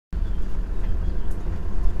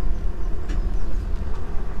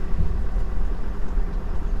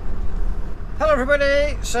Hello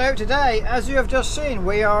everybody, so today, as you have just seen,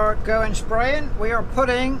 we are going spraying. We are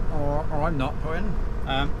putting, or I'm not putting,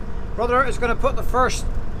 brother is going to put the first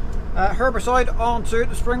herbicide onto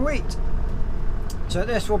the spring wheat. So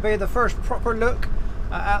this will be the first proper look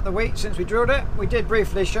at the wheat since we drilled it. We did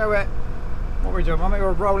briefly show it what we were doing when we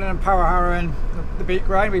were rolling and power harrowing the beet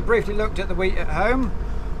grain. We briefly looked at the wheat at home,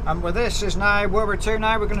 and with this is now where we're to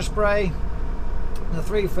now. We're going to spray the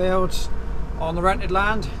 3 fields on the rented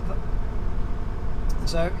land.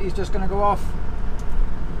 So he's just going to go off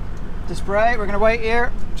to spray. We're going to wait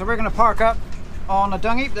here. So we're going to park up on a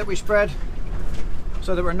dung heap that we spread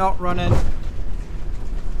so that we're not running.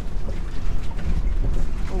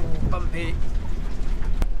 Oh, bumpy.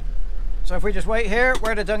 So if we just wait here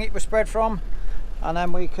where the dung heap was spread from, and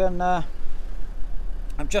then we can,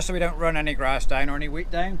 just so we don't run any grass down or any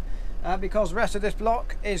wheat down, because the rest of this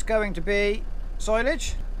block is going to be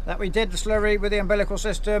silage that we did the slurry with the umbilical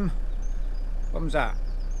system. When was that?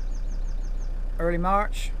 Early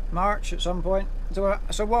March at some point. So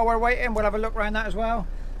while we're waiting, we'll have a look around that as well.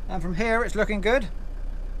 And from here it's looking good,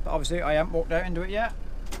 but obviously I haven't walked out into it yet.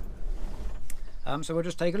 So we'll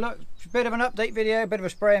just take a look. It's a bit of an update video, a bit of a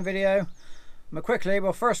spraying video. But quickly,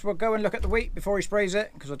 well, first we'll go and look at the wheat before he sprays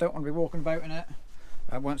it, because I don't want to be walking about in it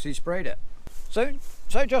once he's sprayed it. So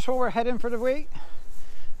just while we're heading for the wheat,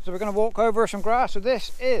 so we're going to walk over some grass. So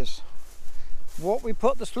this is what we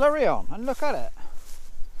put the slurry on, and look at it.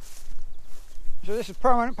 So this is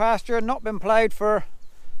permanent pasture, not been ploughed for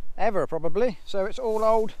ever probably, so it's all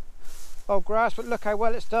old grass, but look how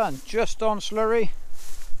well it's done, just on slurry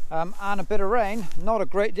and a bit of rain. Not a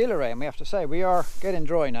great deal of rain, we have to say. We are getting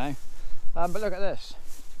dry now, but look at this.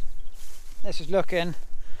 This is looking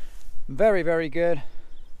very, very good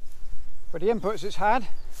for the inputs it's had,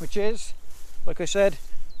 which is, like I said,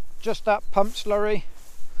 just that pumped slurry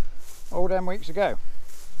all them weeks ago.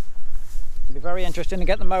 It'll be very interesting to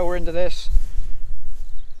get the mower into this,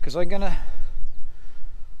 because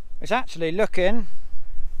it's actually looking,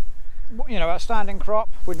 you know, a standing crop.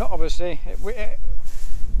 We're not obviously,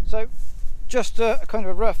 so just a kind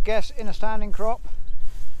of a rough guess, in a standing crop,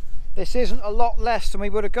 this isn't a lot less than we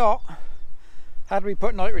would have got had we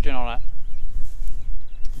put nitrogen on it.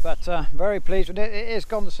 But very pleased with it. It is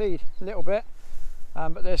gone to seed a little bit,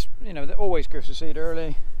 but this, you know, it always goes to seed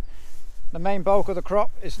early. The main bulk of the crop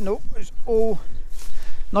is all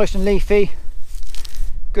nice and leafy,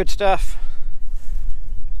 good stuff.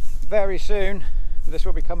 Very soon this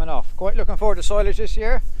will be coming off. Quite looking forward to silage this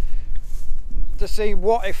year to see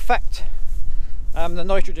what effect the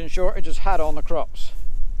nitrogen shortage has had on the crops.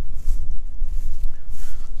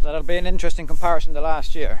 That'll be an interesting comparison to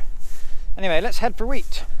last year. Anyway, let's head for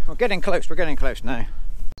wheat. We're getting close now.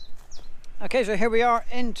 Okay, so here we are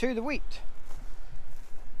into the wheat.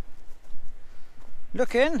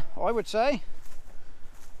 Looking, I would say,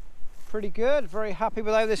 pretty good. Very happy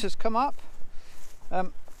with how this has come up.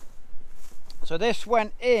 So this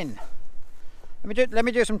went in. Let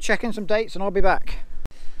me do some checking, some dates, and I'll be back.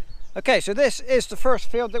 Okay, so this is the first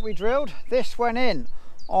field that we drilled. This went in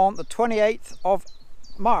on the 28th of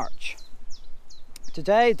March.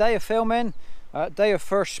 Today, day of filming, day of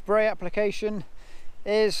first spray application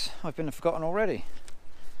is, I've been forgotten already,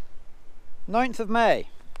 9th of May.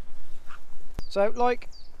 So like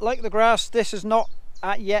the grass, this has not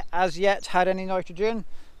as yet had any nitrogen,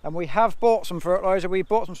 and we have bought some fertilizer. We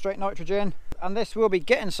bought some straight nitrogen, and this will be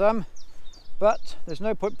getting some, but there's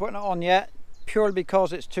no point putting it on yet, purely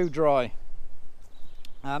because it's too dry.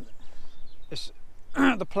 The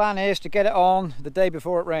plan is to get it on the day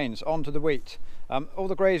before it rains onto the wheat. All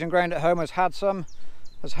the grazing ground at home has had some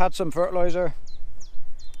fertilizer,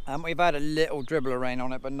 and we've had a little dribble of rain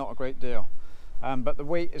on it, but not a great deal. But the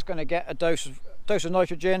wheat is going to get a dose of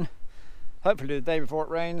nitrogen, hopefully the day before it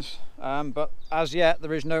rains, but as yet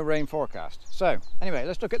there is no rain forecast. So anyway,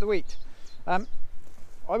 let's look at the wheat. I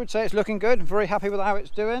would say it's looking good. I'm very happy with how it's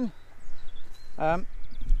doing. There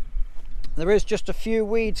is just a few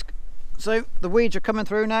weeds, so the weeds are coming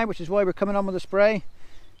through now, which is why we're coming on with the spray.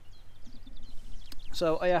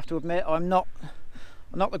 So I have to admit, I'm not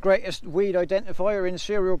the greatest weed identifier in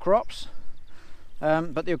cereal crops.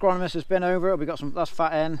 But the agronomist has been over it. We got some, that's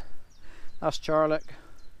Fat N, that's Charlock,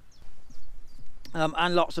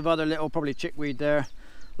 and lots of other little, probably chickweed there.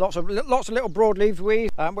 Lots of little broad-leaved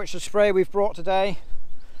weed, which the spray we've brought today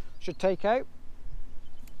should take out.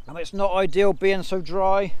 And it's not ideal being so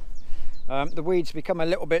dry. The weeds become a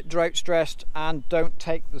little bit drought stressed and don't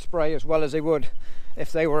take the spray as well as they would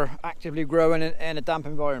if they were actively growing in a damp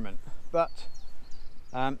environment. But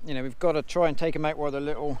you know, we've got to try and take them out while they're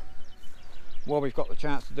little, while we've got the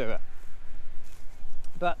chance to do it.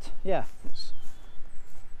 But yeah,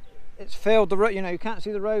 it's filled the row. You know, you can't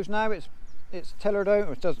see the rows now. It's tillered out.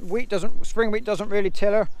 It doesn't. Spring wheat doesn't really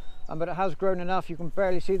tiller, but it has grown enough. You can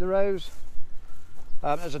barely see the rows.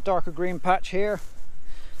 There's a darker green patch here.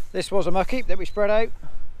 This was a muck heap that we spread out,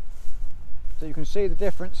 so you can see the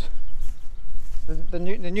difference. The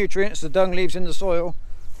nutrients the dung leaves in the soil.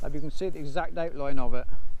 You can see the exact outline of it.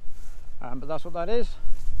 But that's what that is.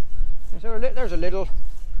 And so there's a little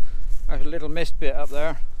mist bit up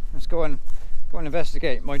there. Let's go and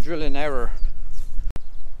investigate my drilling error.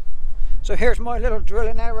 So here's my little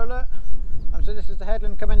drilling error, look. So this is the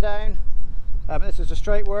headland coming down. This is the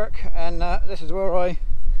straight work, and this is where I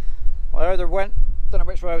either went, don't know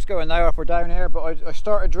which way I was going now, up or down here, but I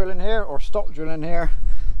started drilling here or stopped drilling here,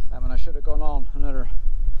 and I should have gone on another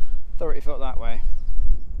 30 foot that way.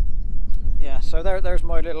 Yeah, so there's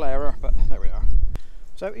my little error, but there we are.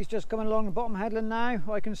 So he's just coming along the bottom headland now,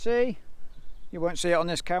 I can see. You won't see it on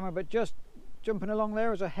this camera, but just jumping along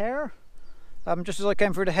there is a hare. Just as I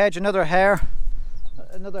came through the hedge, another hare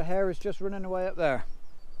is just running away up there.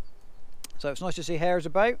 So it's nice to see hares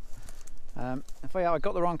about. I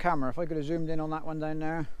got the wrong camera. If I could have zoomed in on that one down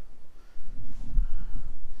there.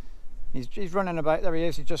 He's running about. There he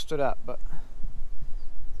is. He just stood up, but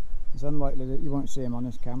it's unlikely that you won't see him on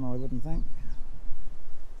this camera, I wouldn't think.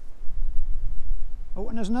 Oh,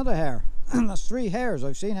 and there's another hare. That's 3 hares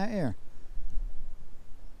I've seen out here.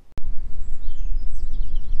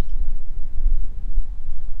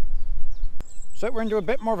 So we're into a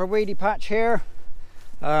bit more of a weedy patch here.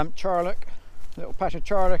 Charlock, little patch of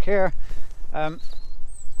charlock here.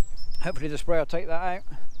 Hopefully the spray will take that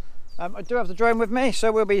out. I do have the drone with me,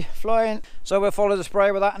 so we'll be flying, so we'll follow the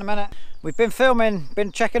spray with that in a minute. We've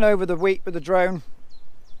been checking over the wheat with the drone,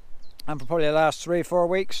 and for probably the last 3-4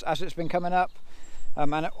 weeks as it's been coming up,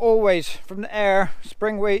 and it always, from the air,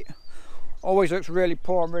 spring wheat always looks really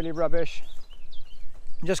poor and really rubbish,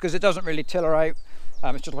 just because it doesn't really tiller out.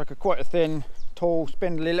 It's just like quite a thin, tall,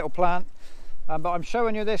 spindly little plant. But I'm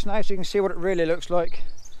showing you this now so you can see what it really looks like.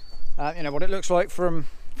 You know what it looks like from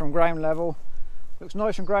ground level. Looks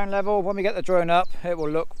nice from ground level. When we get the drone up, it will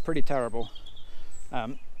look pretty terrible.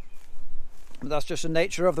 But that's just the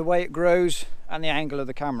nature of the way it grows and the angle of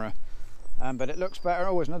the camera. But it looks better.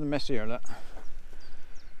 Oh, there's another miss here. Look.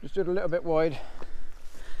 Just do it a little bit wide.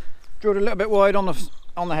 Drilled a little bit wide on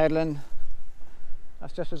the headland.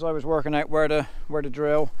 That's just as I was working out where to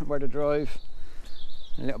drill and where to drive.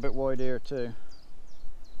 A little bit wide here too.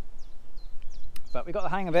 But we got the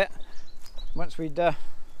hang of it once we'd got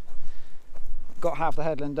half the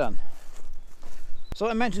headland done. So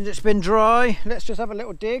I mentioned it's been dry. Let's just have a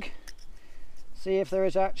little dig, see if there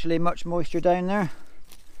is actually much moisture down there.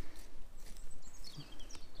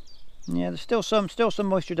 Yeah, there's still some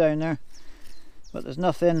moisture down there, but there's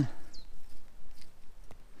nothing.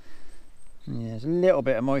 Yeah, there's a little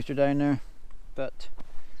bit of moisture down there, but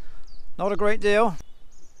not a great deal.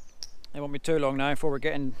 It won't be too long now before we're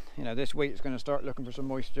getting, you know, this wheat's going to start looking for some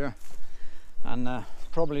moisture and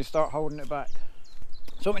probably start holding it back.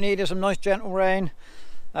 So what we need is some nice gentle rain.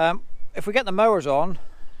 If we get the mowers on,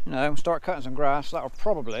 you know, start cutting some grass, that'll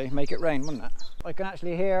probably make it rain, wouldn't it? I can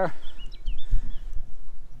actually hear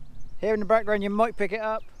in the background, you might pick it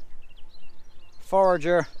up.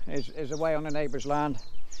 Forager is away on the neighbour's land.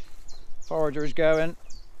 Forager is going.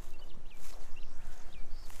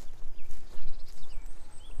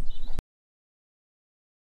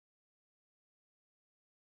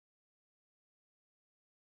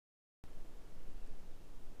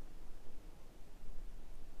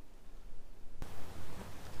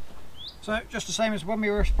 So just the same as when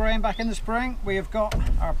we were spraying back in the spring, we have got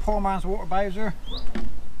our poor man's water bowser.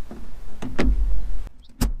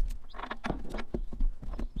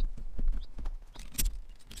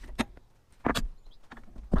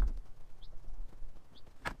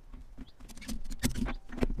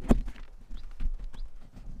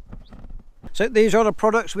 So these are the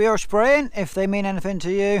products we are spraying, if they mean anything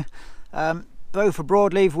to you. Both for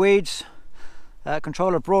broadleaf weeds,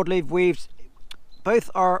 control of broadleaf weeds.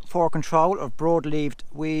 Both are for control of broadleaved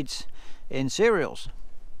weeds in cereals.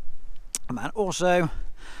 And also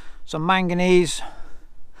some manganese,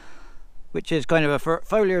 which is kind of a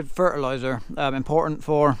foliar fertilizer, important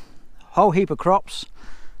for a whole heap of crops,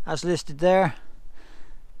 as listed there.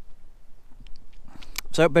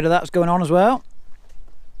 So a bit of that's going on as well.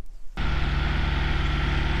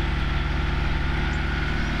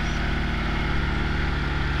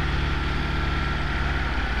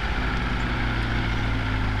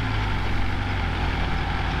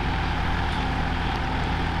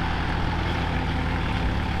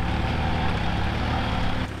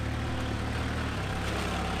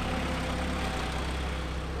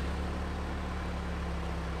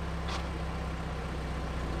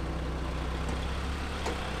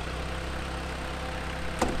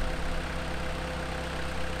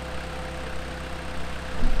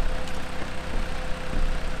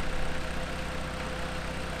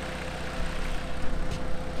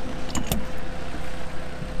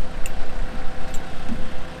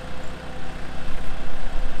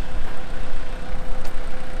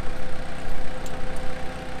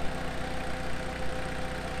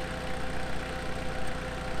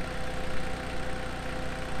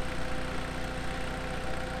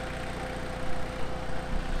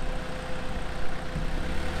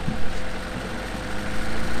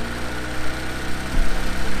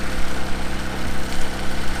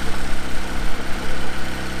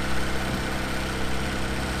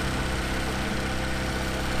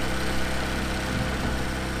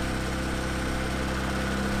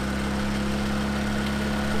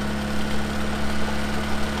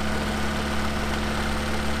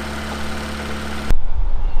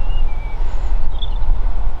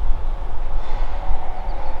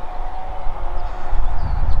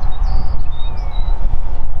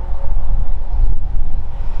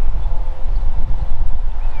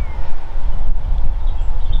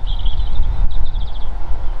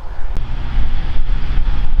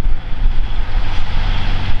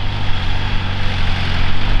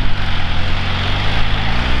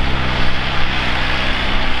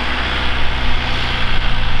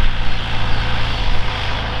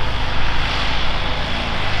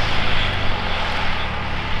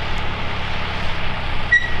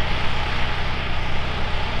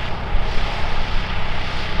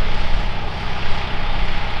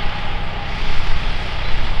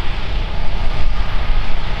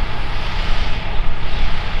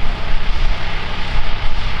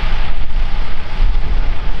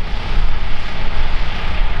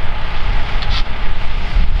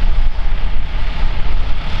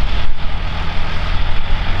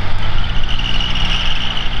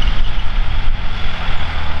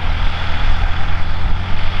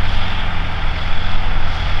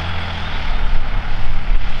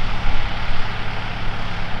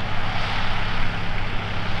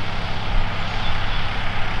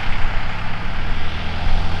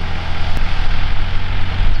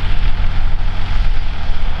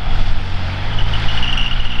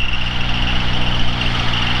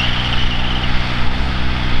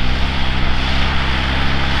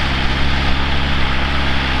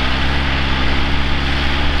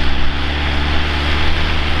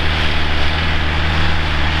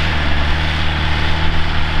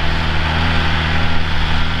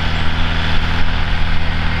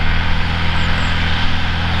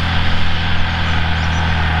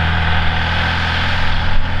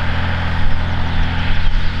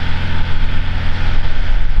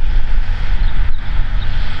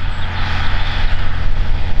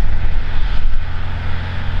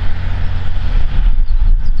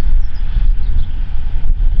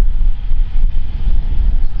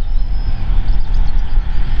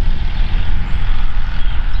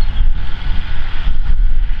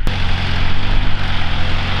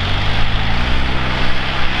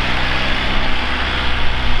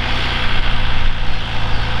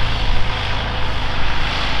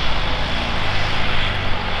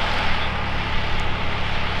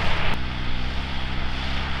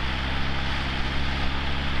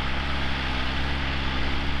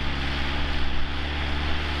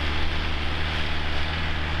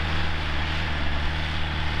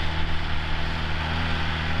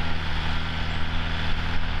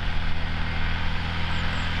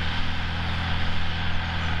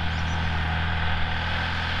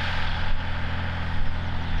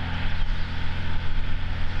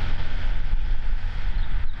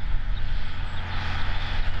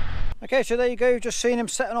 Okay, so there you go, just seen him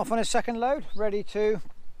setting off on his second load, ready to,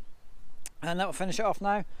 and that will finish it off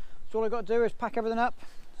now. So all I've got to do is pack everything up,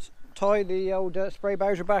 tie the old spray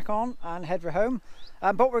Bowser back on and head for home.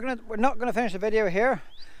 But we're not going to finish the video here.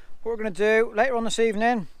 What we're going to do later on this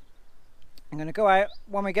evening, I'm going to go out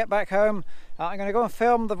when we get back home. I'm going to go and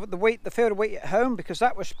film the field of wheat at home, because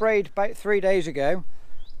that was sprayed about 3 days ago.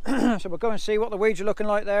 So we'll go and see what the weeds are looking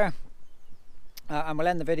like there, and we'll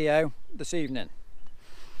end the video this evening.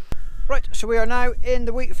 Right, so we are now in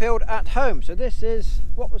the wheat field at home. So this is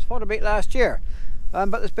what was fodder beet last year. But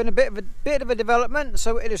there's been a bit of a development,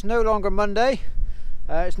 so it is no longer Monday.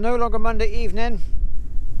 It's no longer Monday evening.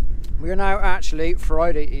 We are now actually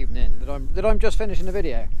Friday evening that I'm just finishing the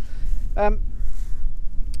video.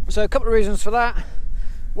 So a couple of reasons for that.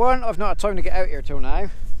 One, I've not had time to get out here till now.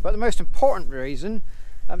 But the most important reason,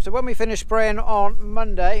 so when we finished spraying on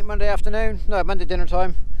Monday dinner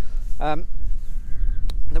time,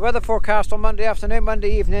 the weather forecast on Monday afternoon,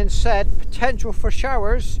 Monday evening said potential for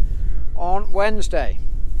showers on Wednesday.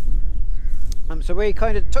 So we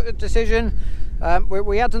kind of took the decision.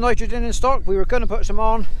 We had the nitrogen in stock, we were going to put some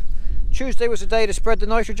on. Tuesday was the day to spread the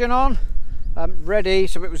nitrogen on, ready,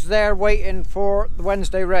 so it was there waiting for the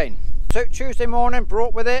Wednesday rain. So Tuesday morning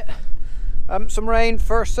brought with it some rain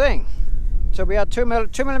first thing. So we had 2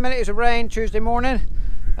 millimeters of rain Tuesday morning,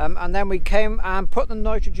 and then we came and put the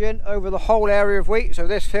nitrogen over the whole area of wheat, so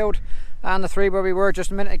this field and the 3 where we were just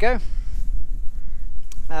a minute ago.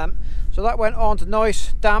 So that went on to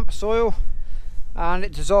nice damp soil and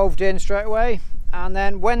it dissolved in straight away. And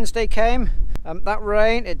then Wednesday came, that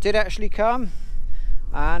rain, it did actually come,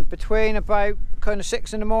 and between about kind of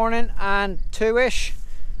 6 in the morning and 2ish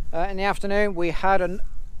in the afternoon we had a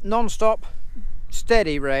non-stop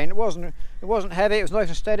steady rain. It wasn't heavy, it was nice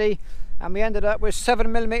and steady, and we ended up with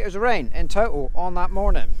 7 millimeters of rain in total on that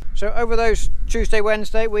morning. So over those Tuesday,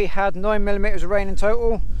 Wednesday we had 9 millimeters of rain in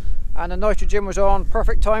total, and the nitrogen was on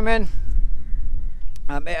perfect timing.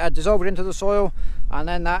 It had dissolved into the soil, and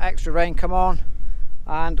then that extra rain come on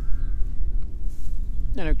and,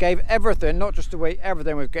 you know, gave everything, not just the wheat,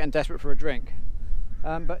 everything was getting desperate for a drink.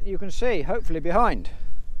 But you can see hopefully behind,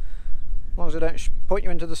 as long as I don't point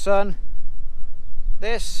you into the sun,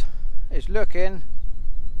 this is looking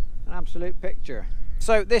an absolute picture.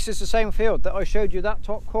 So this is the same field that I showed you, that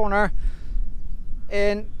top corner,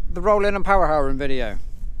 in the roll-in and power harrowing video.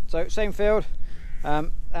 So same field,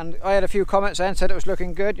 and I had a few comments then, said it was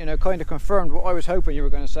looking good, you know, kind of confirmed what I was hoping you were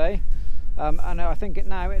going to say. And I think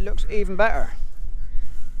now it looks even better.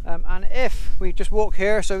 And if we just walk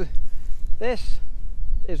here, so this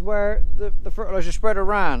is where the fertilizer spreader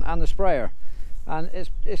ran and the sprayer, and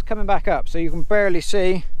it's coming back up, so you can barely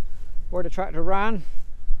see where the tractor ran.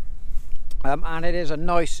 And it is a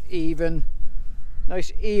nice even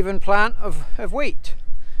plant of wheat.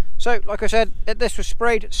 So like I said, this was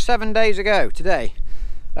sprayed 7 days ago today.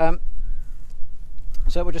 So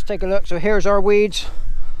we'll just take a look. So here's our weeds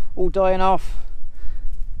all dying off.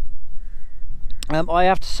 I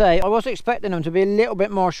have to say I was expecting them to be a little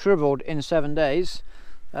bit more shriveled in 7 days,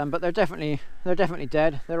 but they're definitely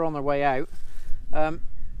dead. They're on their way out. But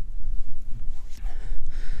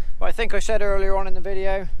I think I said earlier on in the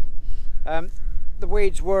video, the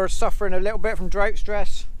weeds were suffering a little bit from drought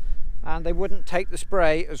stress, and they wouldn't take the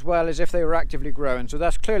spray as well as if they were actively growing. So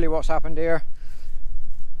that's clearly what's happened here.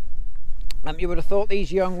 You would have thought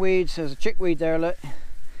these young weeds, there's a chickweed there, look,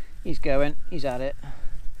 he's going, he's at it.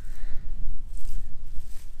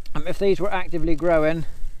 If these were actively growing,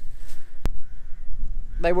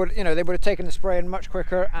 they would, you know, they would have taken the spray in much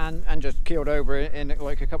quicker and just keeled over in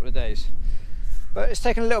like a couple of days. But it's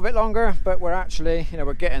taken a little bit longer, but we're actually, you know,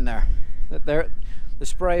 we're getting there. The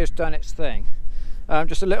spray has done its thing.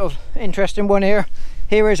 Just a little interesting one here.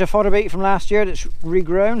 Here is a fodder beet from last year that's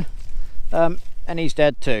regrown, and he's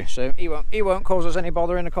dead too, so he won't cause us any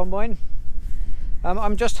bother in the combine.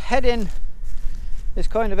 I'm just heading this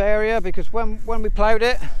kind of area because when we ploughed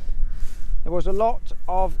it, there was a lot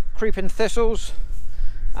of creeping thistles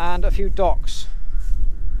and a few docks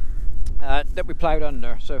that we ploughed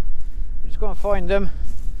under. So we're just going to find them.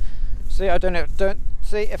 See, I don't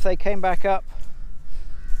see if they came back up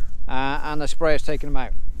and the spray has taken them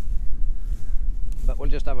out. But we'll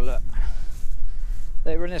just have a look.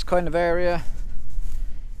 They were in this kind of area.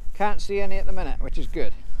 Can't see any at the minute, which is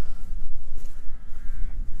good.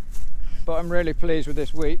 But I'm really pleased with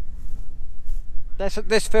this wheat.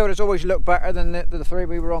 This field has always looked better than the 3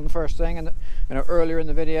 we were on the first thing, and you know, earlier in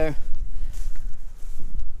the video.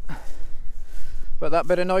 But that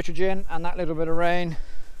bit of nitrogen and that little bit of rain,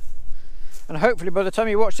 and hopefully by the time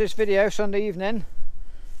you watch this video Sunday evening,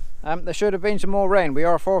 there should have been some more rain. We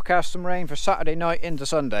are forecast some rain for Saturday night into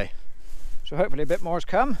Sunday. So hopefully a bit more has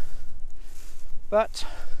come, but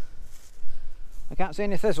I can't see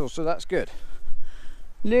any thistles, so that's good.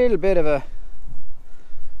 Little bit of a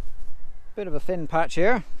thin patch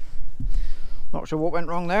here. Not sure what went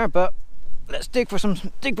wrong there, but let's dig for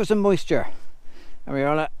some moisture. There we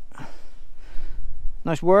are. Look.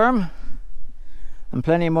 Nice worm and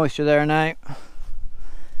plenty of moisture there now.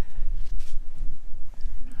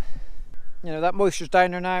 You know, that moisture's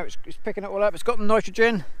down there now. It's picking it all up. It's got the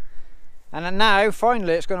nitrogen, and then now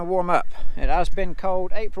finally it's going to warm up. It has been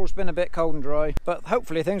cold. April's been a bit cold and dry, but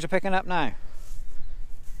hopefully things are picking up now.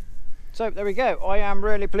 So there we go. I am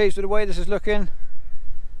really pleased with the way this is looking.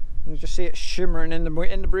 You can just see it shimmering in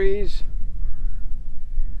the breeze.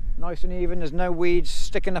 Nice and even. There's no weeds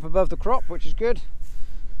sticking up above the crop, which is good.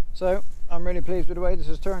 So I'm really pleased with the way this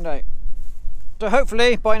has turned out. So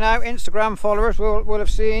hopefully by now Instagram followers will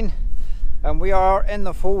have seen, and we are in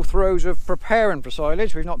the full throes of preparing for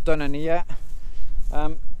silage. We've not done any yet,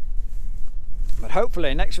 but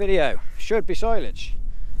hopefully next video should be silage.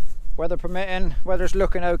 Weather permitting, weather's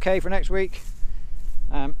looking okay for next week.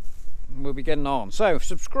 We'll be getting on. So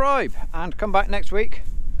subscribe and come back next week.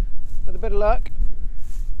 With a bit of luck,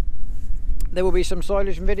 there will be some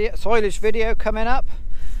silage video coming up,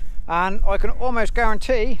 and I can almost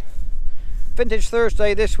guarantee Vintage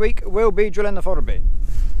Thursday this week will be drilling the fodder bit.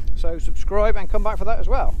 So subscribe and come back for that as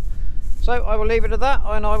well. So I will leave it at that,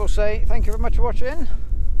 and I will say thank you very much for watching,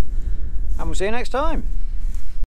 and we'll see you next time.